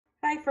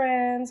Hi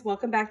friends,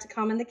 welcome back to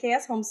Common the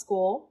Chaos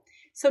Homeschool.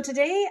 So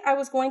today I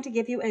was going to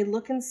give you a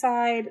look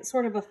inside,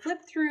 sort of a flip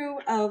through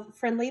of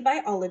Friendly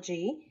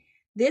Biology.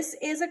 This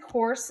is a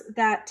course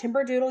that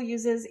Timberdoodle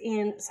uses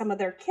in some of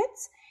their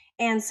kits,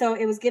 and so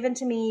it was given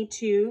to me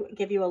to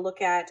give you a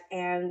look at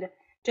and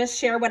just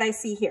share what I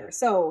see here.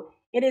 So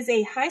it is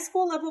a high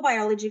school level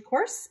biology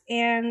course,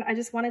 and I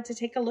just wanted to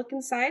take a look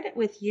inside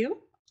with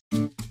you.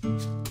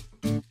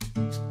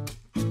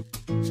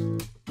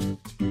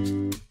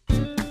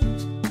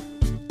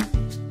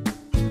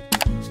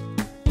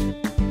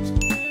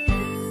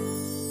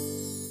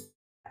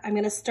 I'm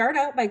going to start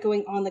out by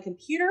going on the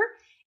computer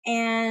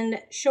and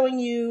showing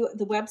you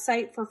the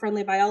website for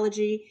Friendly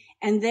Biology,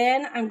 and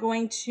then I'm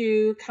going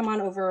to come on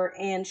over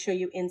and show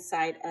you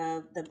inside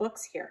of the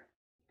books here.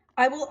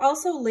 I will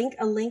also link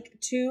a link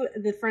to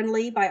the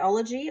Friendly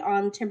Biology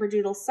on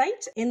Timberdoodle's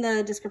site in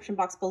the description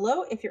box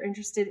below if you're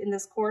interested in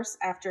this course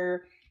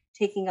after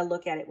taking a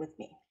look at it with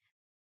me.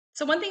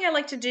 So one thing I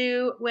like to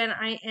do when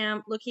I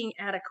am looking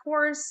at a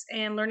course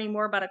and learning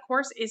more about a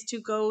course is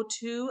to go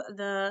to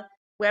the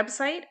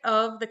website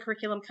of the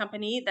curriculum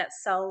company that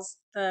sells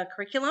the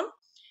curriculum.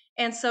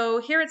 And so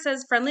here it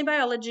says Friendly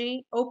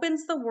Biology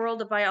opens the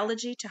world of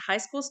biology to high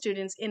school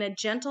students in a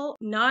gentle,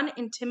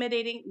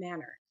 non-intimidating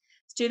manner.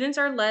 Students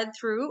are led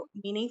through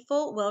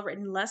meaningful,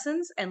 well-written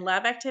lessons and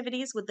lab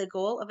activities with the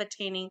goal of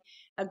attaining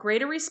a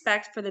greater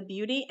respect for the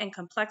beauty and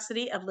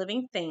complexity of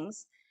living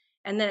things.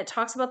 And then it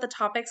talks about the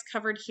topics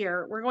covered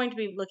here. We're going to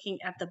be looking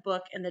at the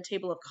book and the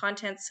table of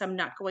contents, so I'm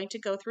not going to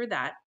go through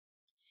that.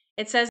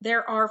 It says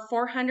there are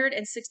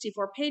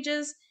 464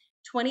 pages,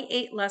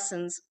 28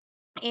 lessons,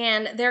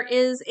 and there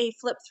is a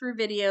flip through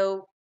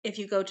video if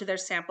you go to their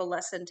sample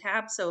lesson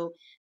tab. So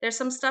there's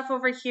some stuff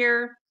over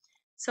here.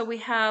 So we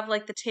have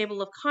like the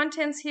table of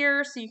contents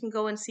here, so you can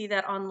go and see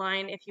that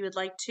online if you would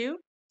like to.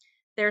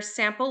 There's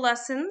sample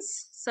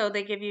lessons, so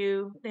they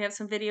have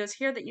some videos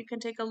here that you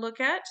can take a look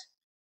at.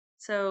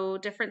 So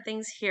different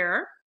things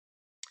here.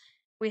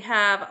 We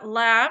have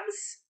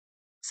labs.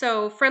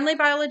 So Friendly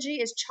Biology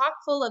is chock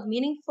full of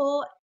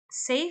meaningful,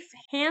 safe,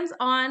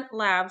 hands-on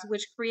labs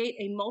which create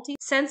a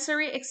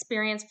multi-sensory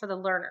experience for the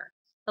learner.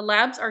 The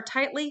labs are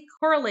tightly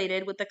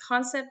correlated with the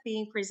concept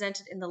being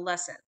presented in the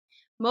lesson.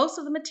 Most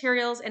of the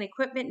materials and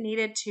equipment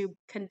needed to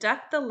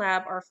conduct the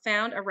lab are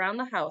found around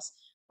the house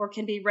or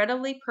can be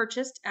readily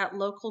purchased at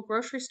local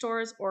grocery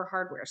stores or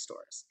hardware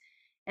stores.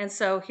 And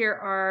so here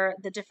are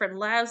the different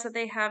labs that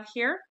they have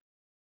here.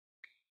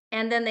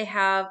 And then they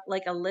have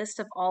like a list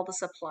of all the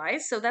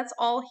supplies. So that's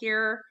all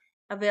here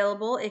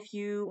available if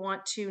you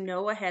want to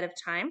know ahead of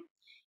time.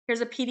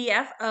 Here's a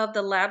PDF of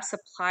the lab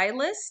supply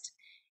list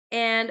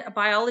and a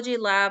biology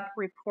lab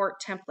report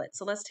template.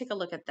 So let's take a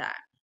look at that.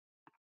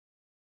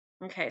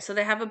 Okay, so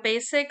they have a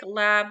basic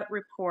lab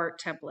report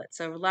template.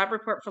 So lab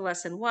report for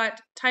lesson what,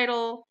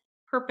 title,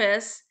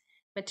 purpose,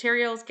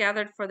 materials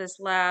gathered for this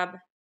lab,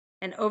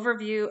 an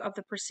overview of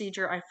the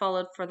procedure I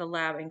followed for the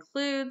lab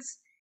includes.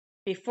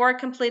 Before I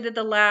completed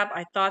the lab,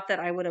 I thought that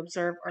I would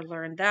observe or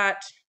learn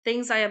that.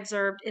 Things I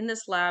observed in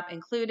this lab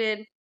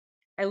included,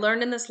 I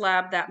learned in this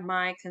lab that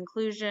my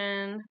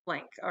conclusion,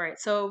 blank. All right,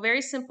 so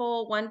very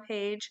simple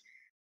one-page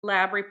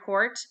lab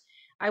report.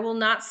 I will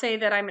not say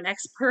that I'm an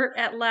expert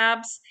at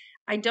labs.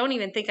 I don't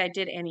even think I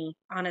did any,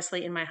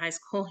 honestly, in my high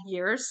school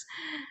years.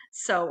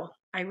 So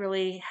I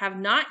really have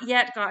not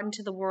yet gotten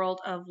to the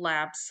world of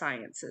lab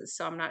sciences,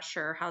 so I'm not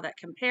sure how that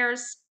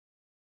compares.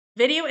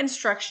 Video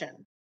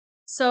instruction.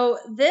 So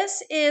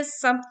this is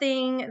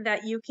something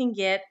that you can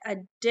get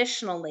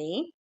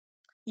additionally.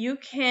 You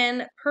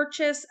can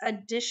purchase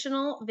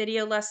additional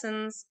video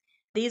lessons.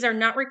 These are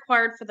not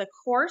required for the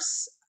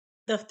course.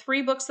 The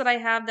 3 books that I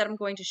have that I'm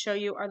going to show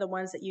you are the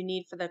ones that you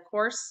need for the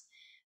course.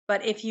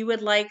 But if you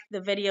would like the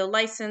video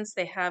license,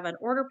 they have an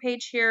order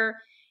page here.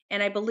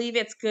 And I believe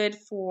it's good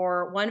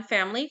for one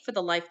family for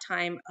the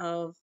lifetime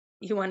of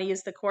you want to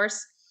use the course.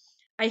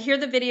 I hear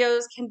the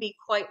videos can be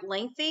quite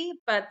lengthy,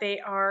 but they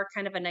are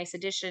kind of a nice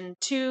addition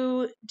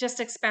to just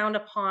expound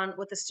upon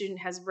what the student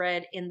has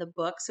read in the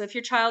book. So if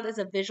your child is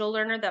a visual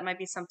learner, that might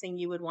be something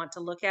you would want to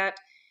look at.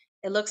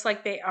 It looks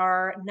like they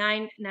are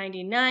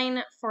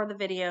 $9.99 for the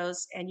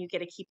videos, and you get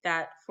to keep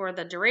that for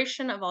the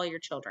duration of all your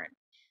children.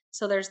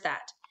 So there's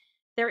that.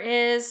 There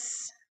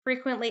is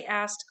frequently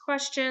asked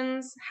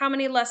questions. How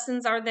many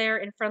lessons are there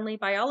in Friendly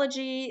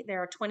Biology?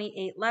 There are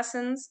 28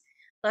 lessons.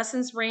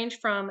 Lessons range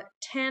from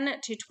 10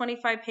 to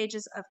 25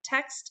 pages of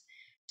text.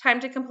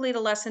 Time to complete a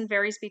lesson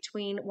varies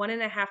between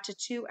 1.5 to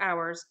 2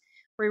 hours.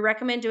 We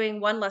recommend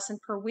doing 1 lesson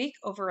per week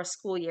over a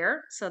school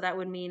year. So that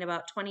would mean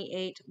about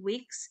 28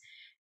 weeks.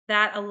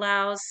 That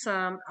allows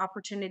some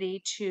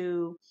opportunity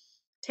to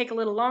take a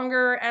little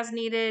longer as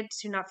needed,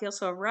 to not feel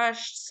so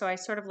rushed. So I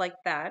sort of like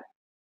that.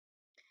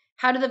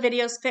 How do the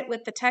videos fit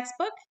with the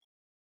textbook?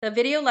 The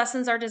video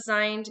lessons are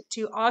designed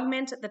to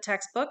augment the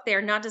textbook. They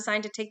are not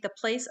designed to take the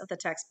place of the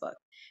textbook.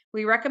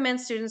 We recommend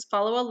students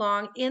follow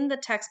along in the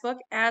textbook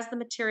as the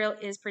material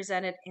is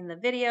presented in the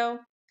video.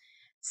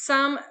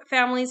 Some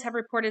families have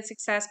reported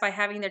success by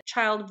having their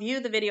child view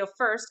the video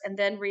first and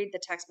then read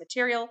the text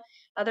material.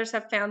 Others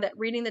have found that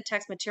reading the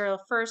text material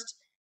first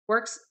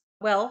works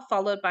well,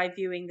 followed by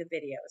viewing the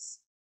videos.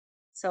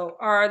 So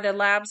are the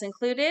labs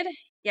included?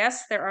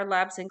 Yes, there are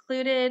labs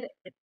included.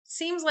 It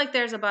seems like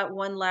there's about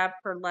 1 lab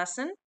per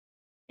lesson.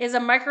 Is a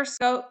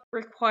microscope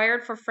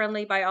required for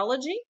friendly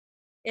biology?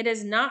 It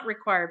is not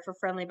required for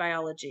friendly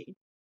biology.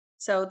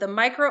 So the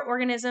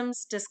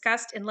microorganisms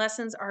discussed in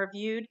lessons are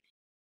viewed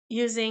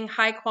using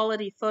high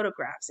quality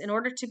photographs. In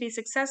order to be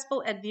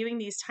successful at viewing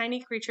these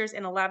tiny creatures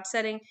in a lab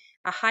setting,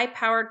 a high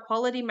powered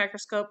quality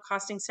microscope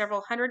costing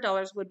several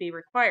 $100s would be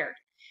required.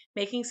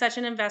 Making such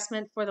an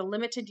investment for the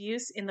limited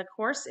use in the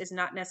course is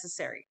not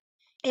necessary.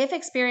 If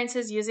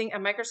experiences using a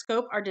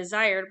microscope are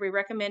desired, we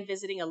recommend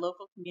visiting a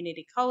local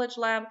community college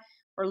lab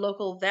or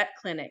local vet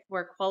clinic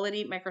where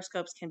quality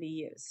microscopes can be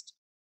used.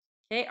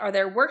 Okay, are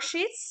there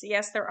worksheets?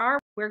 Yes, there are.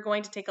 We're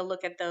going to take a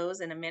look at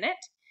those in a minute.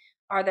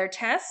 Are there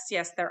tests?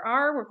 Yes, there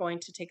are. We're going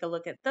to take a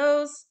look at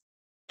those.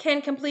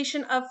 Can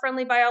completion of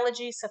friendly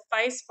biology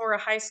suffice for a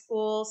high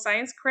school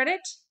science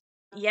credit?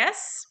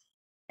 Yes.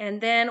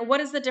 And then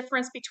what is the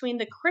difference between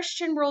the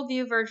Christian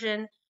worldview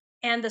version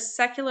and the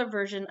secular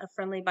version of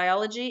friendly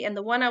biology? And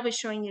the one I'll be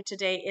showing you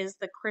today is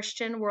the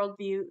Christian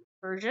worldview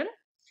version.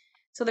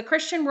 So the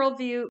Christian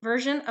worldview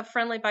version of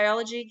friendly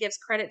biology gives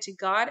credit to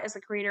God as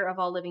the creator of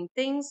all living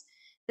things.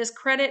 This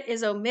credit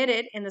is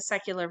omitted in the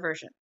secular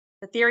version.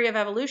 The theory of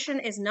evolution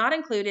is not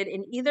included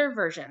in either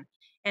version,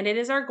 and it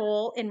is our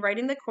goal in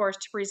writing the course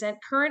to present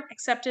current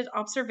accepted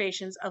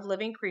observations of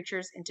living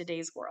creatures in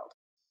today's world.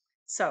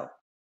 So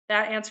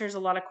that answers a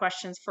lot of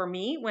questions for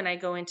me when I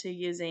go into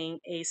using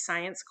a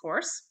science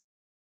course.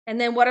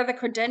 And then what are the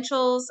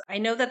credentials? I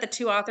know that the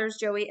 2 authors,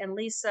 Joey and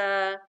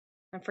Lisa,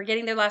 I'm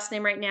forgetting their last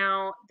name right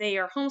now, they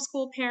are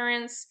homeschool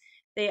parents.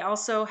 They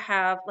also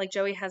have, like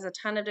Joey has a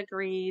ton of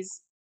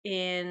degrees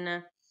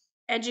in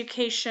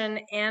education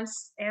and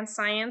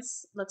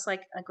science. Looks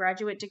like a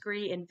graduate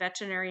degree in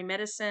veterinary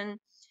medicine.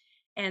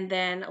 And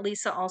then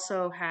Lisa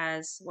also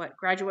has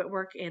graduate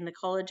work in the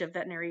College of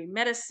Veterinary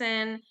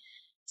Medicine.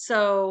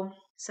 So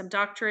some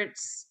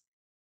doctorates.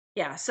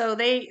 Yeah, so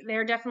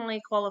they're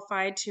definitely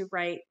qualified to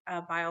write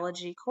a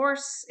biology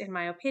course, in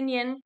my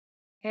opinion.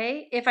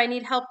 Okay, if I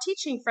need help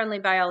teaching friendly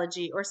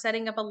biology or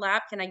setting up a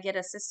lab, can I get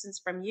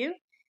assistance from you?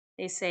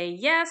 They say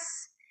yes.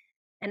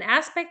 An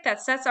aspect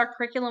that sets our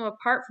curriculum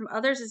apart from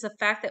others is the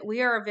fact that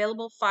we are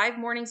available 5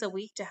 mornings a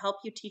week to help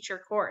you teach your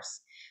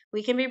course.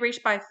 We can be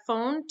reached by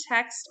phone,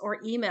 text, or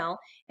email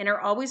and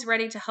are always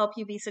ready to help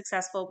you be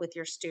successful with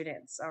your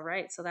students. All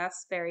right, so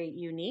that's very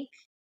unique.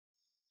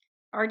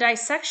 Are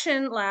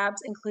dissection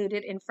labs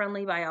included in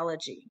friendly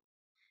biology?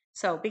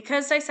 So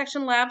because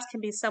dissection labs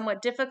can be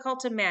somewhat difficult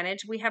to manage,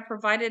 we have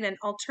provided an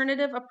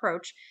alternative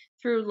approach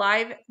through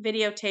live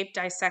videotape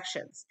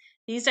dissections.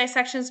 These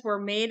dissections were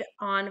made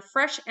on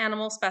fresh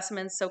animal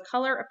specimens, so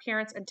color,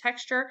 appearance, and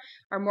texture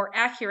are more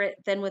accurate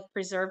than with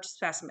preserved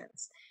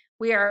specimens.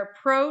 We are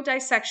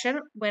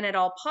pro-dissection when at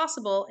all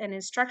possible, and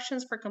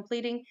instructions for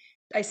completing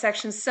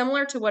dissections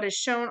similar to what is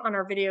shown on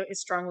our video is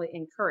strongly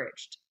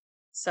encouraged.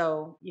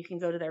 So you can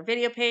go to their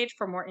video page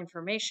for more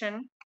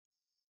information.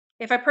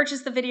 If I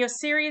purchase the video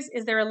series,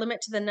 is there a limit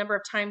to the number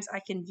of times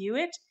I can view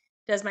it?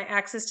 Does my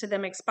access to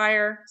them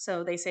expire?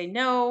 So they say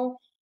no.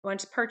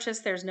 Once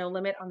purchased, there's no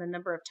limit on the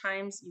number of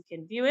times you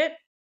can view it.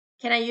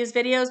 Can I use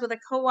videos with a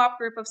co-op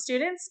group of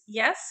students?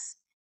 Yes,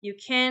 you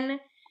can.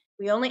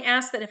 We only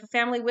ask that if a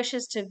family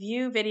wishes to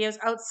view videos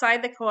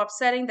outside the co-op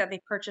setting, that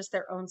they purchase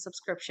their own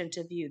subscription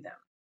to view them.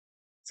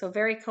 So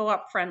very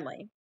co-op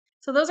friendly.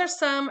 So those are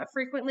some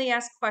frequently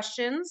asked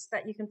questions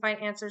that you can find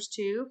answers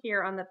to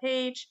here on the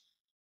page.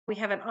 We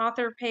have an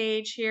author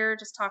page here,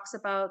 just talks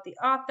about the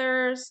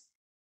authors.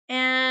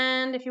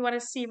 And if you want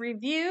to see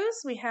reviews,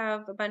 we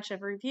have a bunch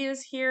of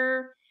reviews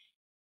here.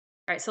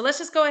 All right, so let's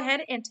just go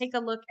ahead and take a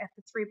look at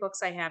the 3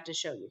 books I have to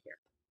show you here.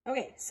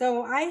 Okay,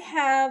 so I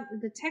have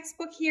the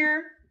textbook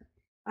here.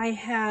 I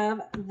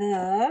have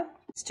the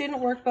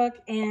student workbook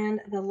and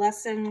the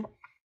lesson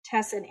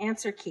test and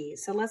answer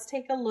keys. So let's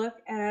take a look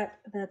at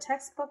the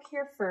textbook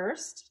here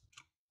first.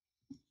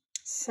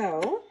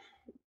 So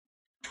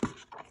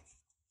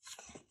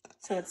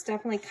it's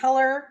definitely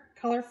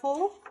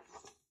colorful,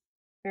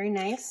 very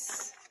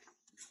nice.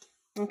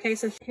 Okay,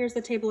 so here's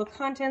the table of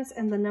contents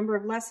and the number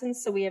of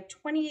lessons. So we have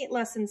 28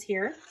 lessons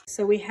here.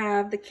 So we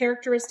have the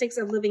characteristics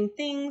of living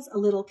things, a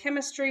little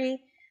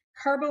chemistry,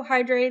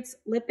 carbohydrates,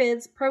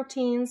 lipids,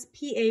 proteins,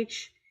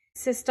 pH,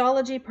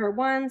 cystology part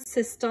 1,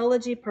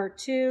 cystology part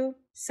 2,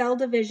 cell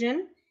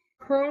division,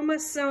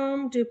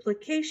 chromosome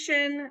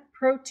duplication,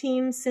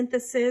 protein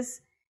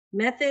synthesis,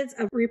 methods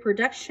of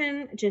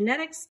reproduction,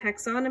 genetics,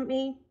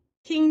 taxonomy,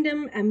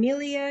 kingdom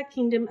Amelia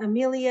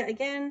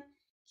again,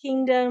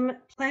 kingdom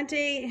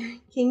Plantae,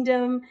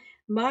 kingdom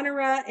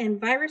Monera and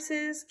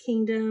viruses,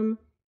 kingdom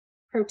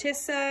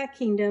Protista,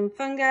 kingdom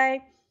fungi,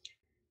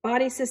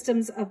 body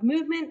systems of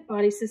movement,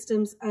 body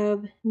systems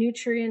of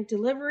nutrient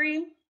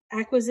delivery,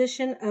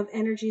 acquisition of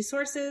energy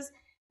sources,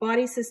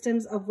 body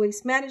systems of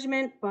waste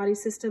management, body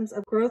systems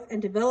of growth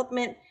and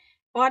development,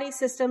 body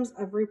systems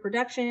of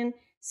reproduction,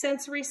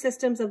 sensory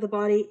systems of the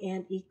body,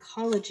 and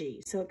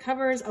ecology. So it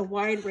covers a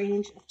wide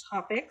range of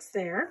topics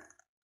there.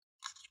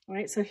 All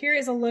right, so here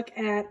is a look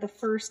at the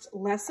first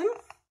lesson.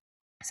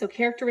 So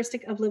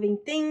characteristic of living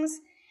things.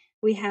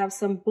 We have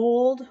some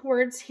bold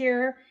words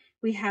here.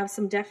 We have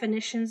some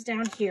definitions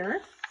down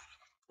here.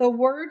 The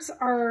words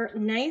are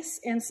nice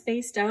and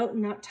spaced out,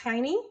 not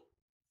tiny,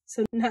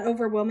 so not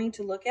overwhelming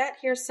to look at.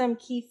 Here's some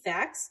key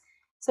facts.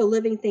 So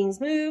living things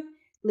move,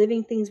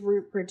 living things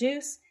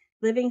reproduce,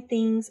 living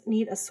things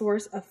need a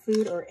source of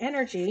food or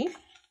energy.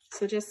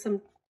 So just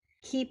some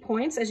key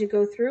points as you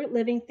go through.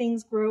 Living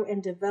things grow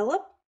and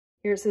develop.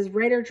 Here it says,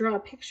 write or draw a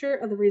picture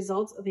of the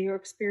results of your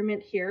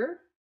experiment here.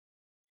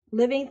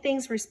 Living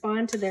things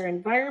respond to their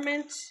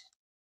environment.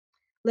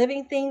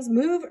 Living things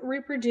move,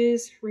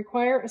 reproduce,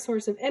 require a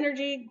source of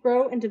energy,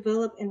 grow and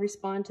develop, and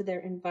respond to their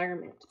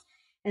environment.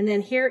 And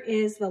then here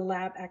is the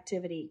lab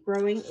activity,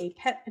 growing a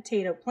pet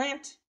potato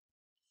plant.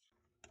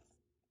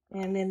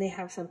 And then they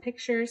have some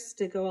pictures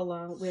to go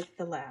along with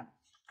the lab.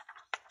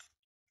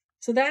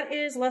 So that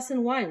is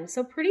lesson 1.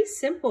 So pretty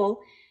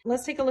simple.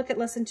 Let's take a look at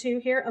lesson 2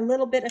 here, a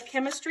little bit of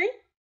chemistry.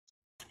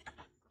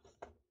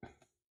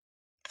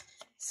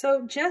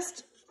 So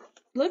just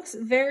looks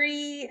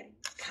very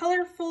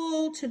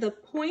colorful, to the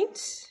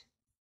point,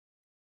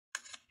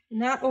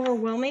 not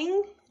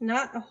overwhelming,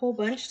 not a whole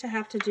bunch to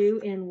have to do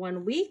in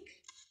 1 week.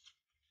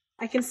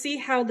 I can see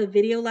how the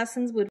video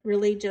lessons would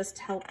really just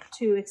help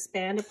to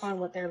expand upon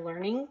what they're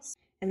learning.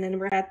 And then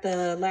we're at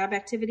the lab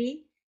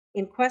activity,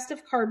 in quest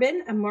of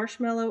carbon, a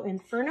marshmallow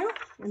inferno,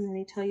 and then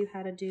they tell you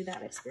how to do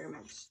that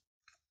experiment.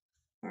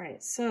 All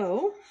right,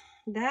 so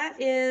that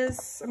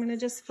is, I'm going to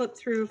just flip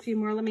through a few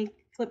more. Let me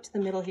flip to the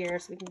middle here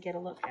so we can get a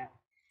look at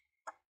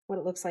what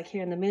it looks like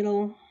here in the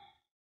middle.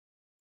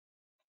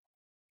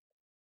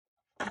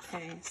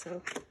 Okay,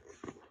 so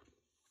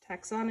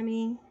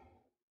taxonomy,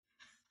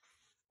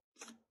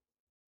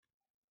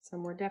 some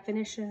more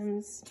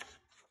definitions.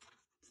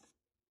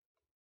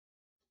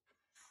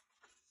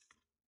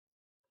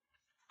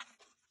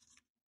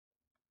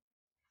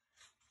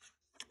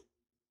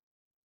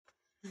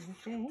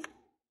 Okay,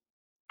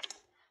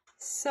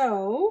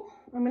 so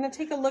I'm going to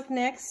take a look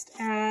next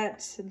at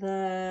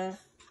the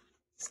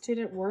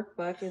student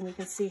workbook, and we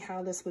can see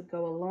how this would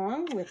go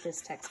along with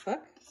this textbook.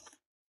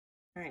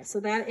 All right, so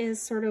that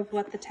is sort of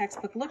what the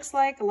textbook looks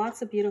like.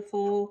 Lots of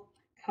beautiful,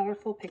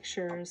 colorful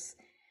pictures.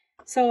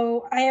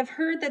 So I have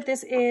heard that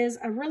this is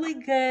a really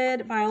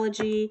good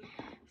biology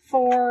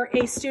for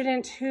a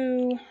student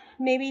who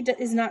maybe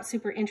is not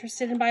super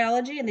interested in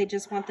biology and they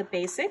just want the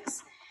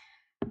basics.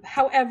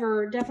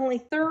 However, definitely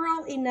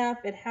thorough enough.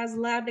 It has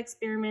lab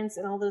experiments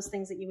and all those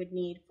things that you would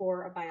need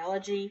for a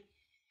biology.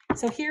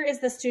 So here is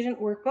the student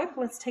workbook.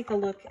 Let's take a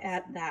look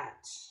at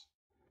that.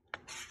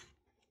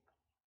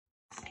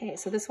 Okay,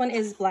 so this one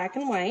is black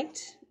and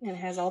white, and it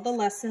has all the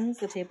lessons,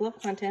 the table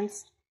of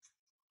contents.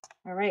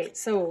 All right,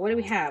 so what do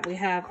we have? We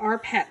have our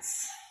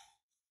pets.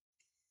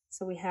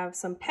 So we have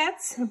some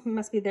pets,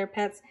 must be their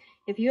pets.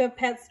 If you have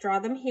pets, draw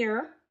them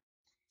here.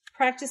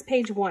 Practice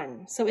page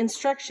 1. So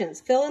instructions,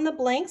 fill in the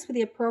blanks with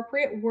the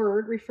appropriate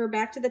word, refer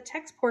back to the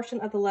text portion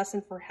of the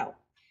lesson for help.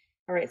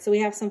 All right, so we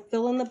have some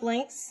fill in the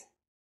blanks,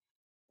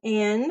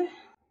 and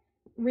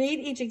read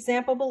each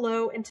example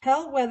below and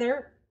tell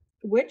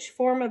which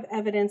form of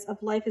evidence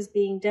of life is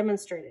being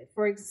demonstrated.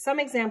 Some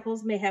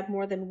examples may have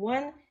more than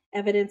one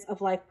evidence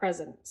of life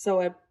present.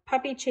 So a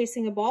puppy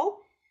chasing a ball,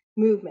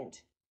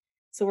 movement.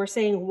 So we're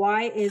saying,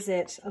 why is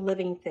it a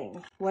living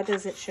thing? What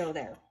does it show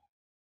there?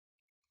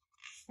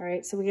 All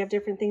right, so we have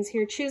different things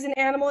here. Choose an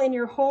animal in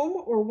your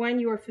home or one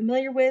you are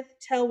familiar with.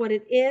 Tell what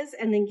it is,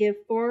 and then give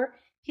 4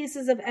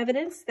 pieces of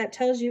evidence that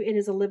tells you it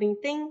is a living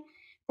thing.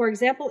 For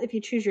example, if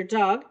you choose your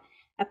dog,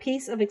 a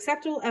piece of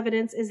acceptable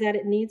evidence is that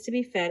it needs to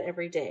be fed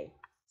every day.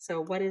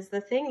 So what is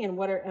the thing, and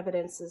what are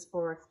evidences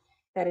for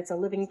that it's a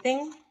living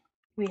thing?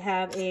 We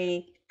have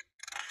a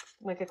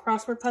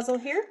crossword puzzle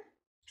here.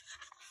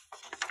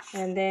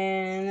 And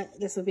then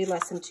this would be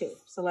lesson 2.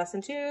 So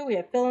lesson 2, we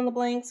have fill in the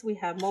blanks, we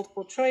have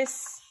multiple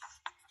choice,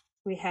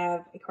 we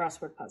have a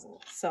crossword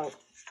puzzle. So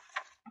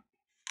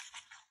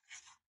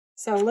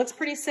it looks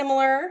pretty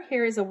similar.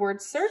 Here is a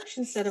word search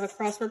instead of a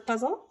crossword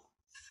puzzle.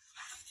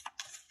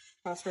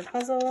 Crossword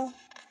puzzle,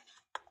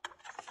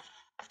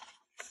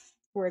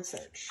 word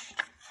search.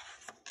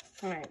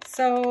 All right,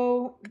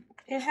 so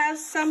it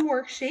has some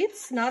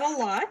worksheets, not a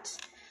lot.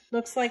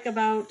 Looks like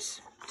about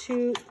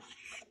 2,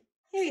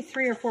 maybe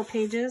 3 or 4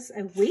 pages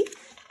a week.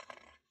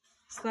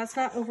 So that's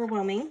not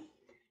overwhelming.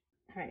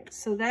 All right,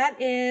 so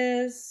that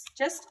is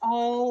just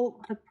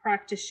all the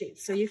practice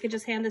sheets. So you could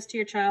just hand this to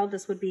your child.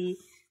 This would be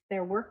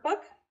their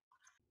workbook.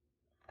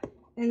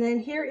 And then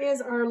here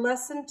is our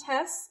lesson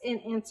tests and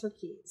answer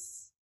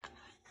keys.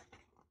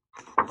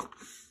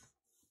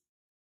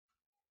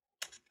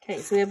 Okay,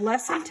 so we have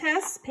lesson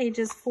tests,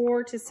 pages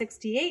 4 to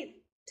 68,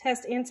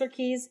 test answer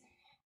keys,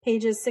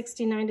 pages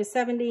 69 to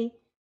 70,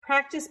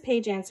 practice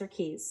page answer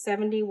keys,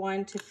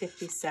 71 to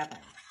 57.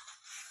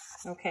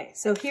 Okay,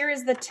 so here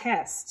is the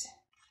test.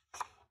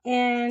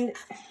 And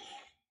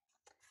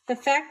the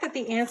fact that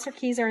the answer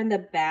keys are in the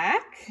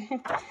back,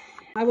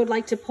 I would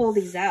like to pull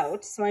these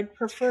out. So I'd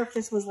prefer if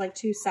this was like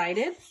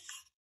two-sided,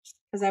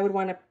 because I would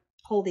want to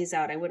pull these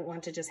out. I wouldn't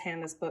want to just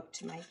hand this book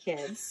to my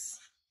kids.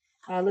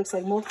 Looks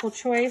like multiple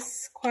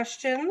choice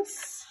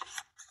questions.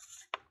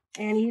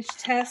 And each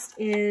test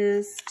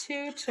is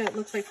 2 to, it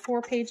looks like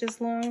 4 pages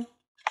long.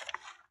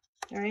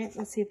 All right,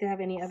 let's see if they have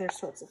any other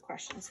sorts of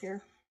questions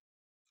here.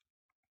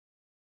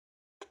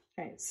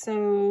 Okay,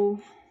 so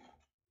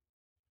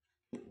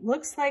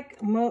looks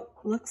like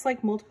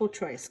multiple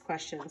choice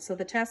questions. So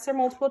the tests are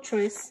multiple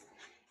choice,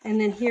 and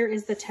then here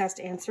is the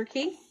test answer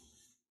key.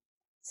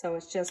 So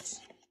it's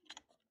just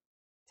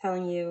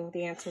telling you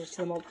the answers to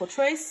the multiple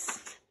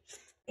choice.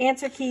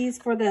 Answer keys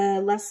for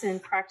the lesson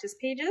practice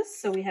pages.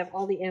 So we have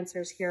all the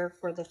answers here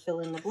for the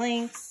fill in the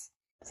blanks.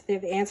 So they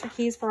have the answer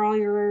keys for all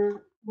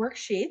your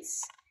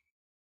worksheets.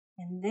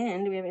 And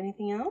then, do we have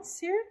anything else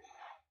here?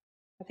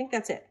 I think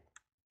that's it.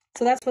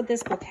 So that's what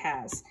this book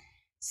has.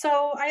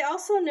 So I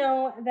also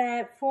know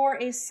that for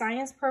a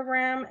science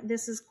program,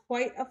 this is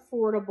quite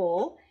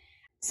affordable.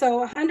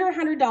 So under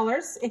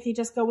 $100 if you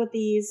just go with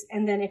these.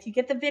 And then if you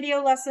get the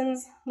video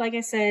lessons, like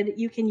I said,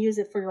 you can use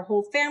it for your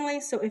whole family.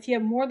 So if you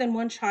have more than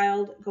one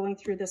child going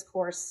through this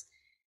course,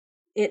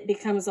 it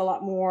becomes a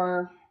lot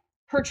more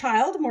per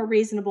child, more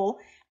reasonable.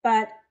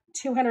 But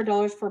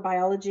 $200 for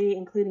biology,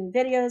 including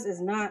videos, is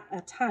not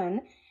a ton.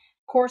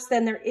 Of course,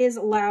 then there is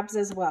labs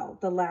as well,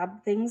 the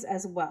lab things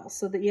as well.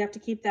 So that you have to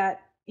keep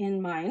that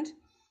in mind.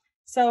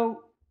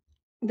 So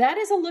that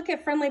is a look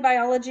at Friendly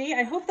Biology.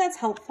 I hope that's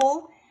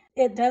helpful.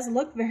 It does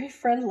look very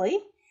friendly.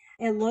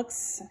 It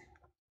looks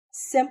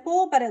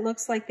simple, but it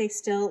looks like they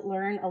still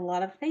learn a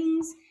lot of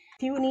things.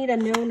 If you need a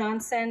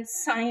no-nonsense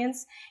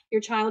science,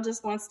 your child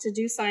just wants to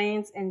do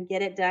science and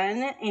get it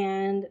done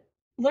and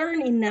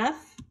learn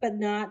enough, but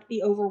not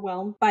be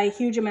overwhelmed by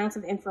huge amounts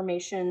of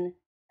information,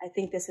 I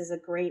think this is a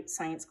great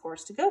science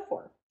course to go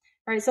for.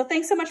 All right, so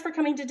thanks so much for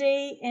coming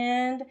today.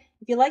 And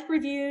if you like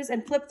reviews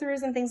and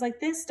flip-throughs and things like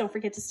this, don't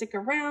forget to stick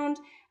around.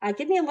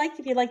 Give me a like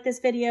if you like this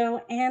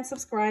video and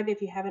subscribe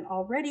if you haven't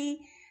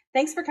already.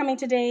 Thanks for coming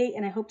today,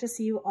 and I hope to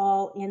see you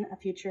all in a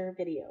future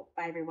video.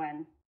 Bye,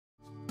 everyone.